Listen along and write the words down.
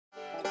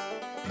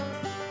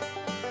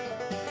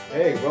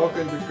Hey,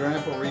 welcome to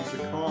Grandpa Reads the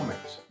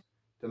Comics.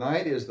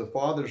 Tonight is the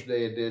Father's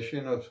Day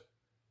edition of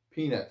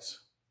Peanuts.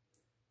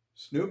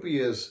 Snoopy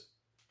is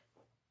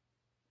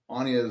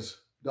on his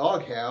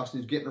doghouse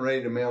and he's getting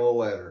ready to mail a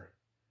letter.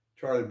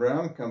 Charlie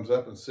Brown comes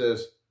up and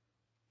says,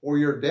 "For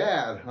your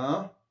dad,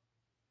 huh?"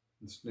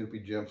 And Snoopy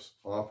jumps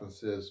off and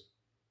says,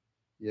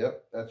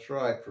 "Yep, that's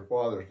right, for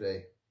Father's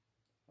Day.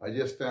 I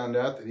just found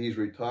out that he's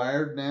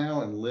retired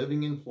now and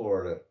living in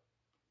Florida.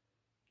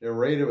 There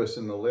are 8 of us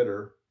in the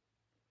litter.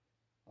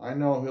 I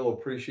know he'll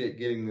appreciate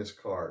getting this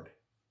card."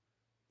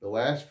 The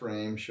last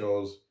frame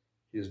shows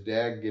his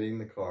dad getting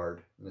the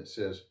card, and it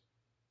says,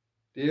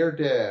 "Dear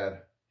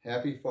Dad,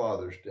 Happy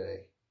Father's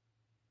Day."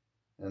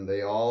 And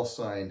they all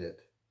signed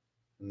it.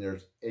 And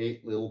there's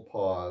 8 little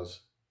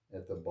paws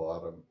at the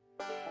bottom.